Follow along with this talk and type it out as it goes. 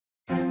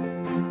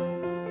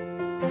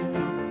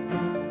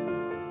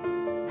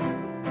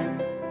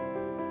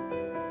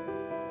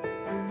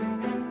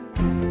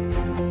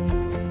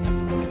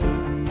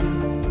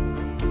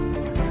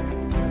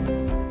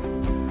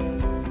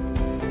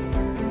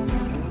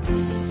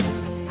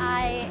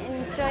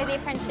enjoy the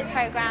apprenticeship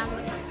programme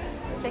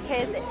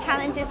because it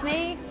challenges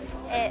me,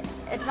 it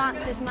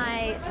advances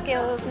my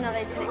skills,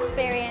 knowledge and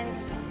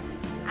experience,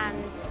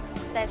 and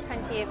there's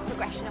plenty of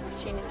progression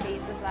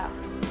opportunities as well.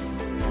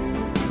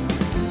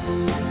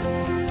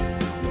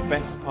 The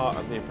best part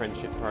of the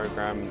apprenticeship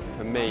programme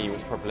for me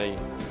was probably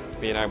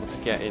being able to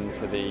get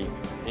into the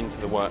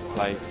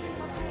workplace,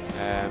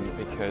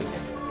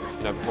 because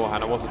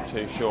beforehand I wasn't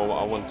too sure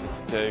what I wanted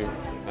to do.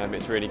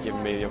 It's really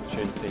given me the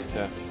opportunity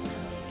to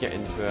get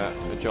into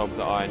a job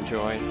that I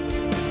enjoy. I've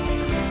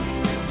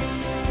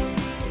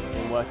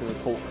been working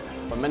with Hawk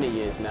for many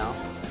years now,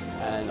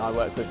 and I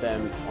work with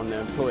them on the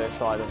employer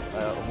side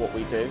of what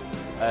we do.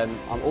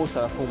 I'm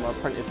also a former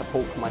apprentice of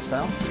Hawk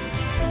myself.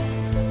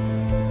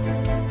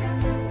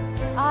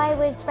 I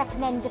would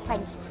recommend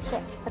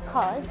apprenticeships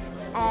because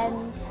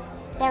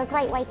they're a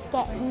great way to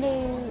get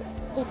new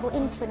people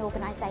into an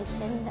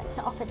organisation,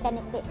 to offer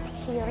benefits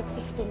to your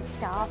existing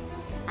staff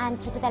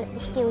and to develop the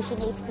skills you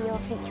need for your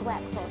future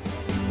workforce.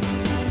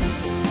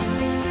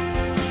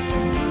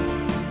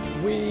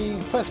 We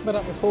first met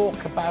up with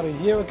Hawk about a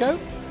year ago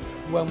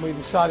when we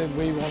decided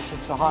we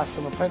wanted to hire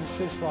some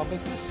apprentices for our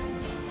business.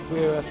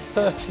 We're a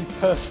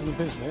 30-person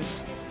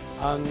business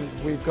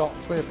and we've got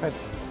 3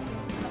 apprentices,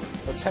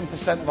 so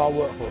 10% of our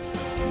workforce.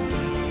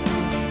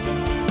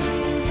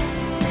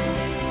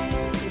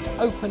 It's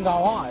opened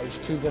our eyes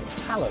to the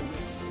talent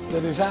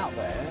that is out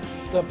there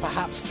that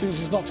perhaps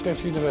chooses not to go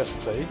to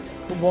university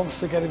but wants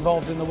to get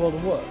involved in the world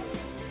of work.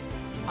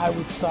 I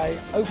would say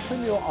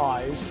open your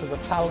eyes to the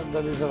talent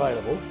that is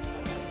available.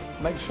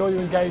 Make sure you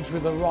engage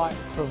with the right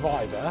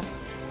provider,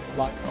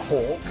 like a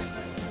Hawk,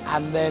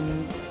 and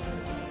then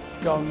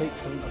go and meet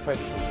some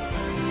apprentices.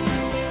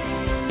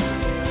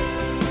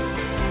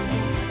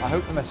 I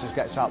hope the message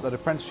gets out that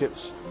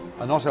apprenticeships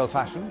are not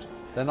old-fashioned.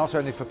 They're not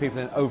only for people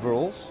in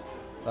overalls,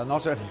 they're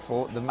not only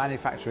for the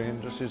manufacturing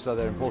industries, though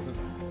they're important.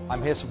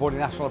 I'm here supporting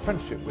National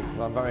Apprenticeship Week.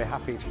 I'm very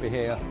happy to be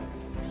here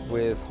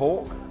with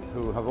Hawk,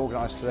 who have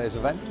organised today's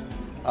event,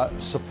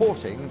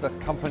 supporting the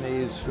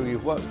companies who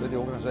you've worked with, the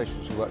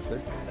organisations you've worked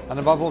with, and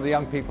above all the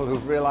young people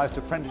who've realised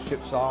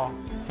apprenticeships are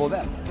for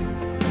them.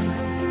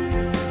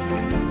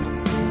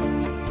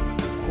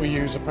 We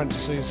use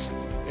apprentices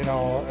in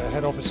our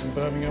head office in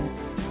Birmingham,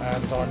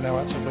 and I'm now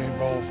actively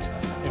involved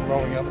in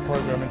rolling out the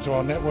programme into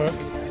our network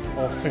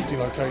of 50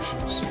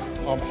 locations.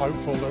 I'm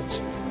hopeful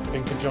that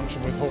in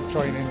conjunction with Hawk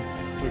Training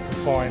we can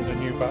find a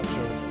new batch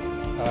of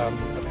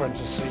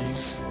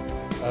apprentices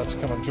to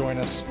come and join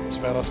us. It's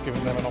about us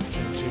giving them an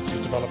opportunity to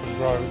develop and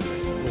grow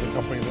with a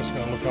company that's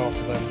going to look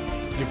after them,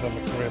 give them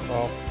a career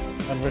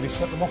path and really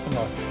set them off in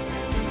life.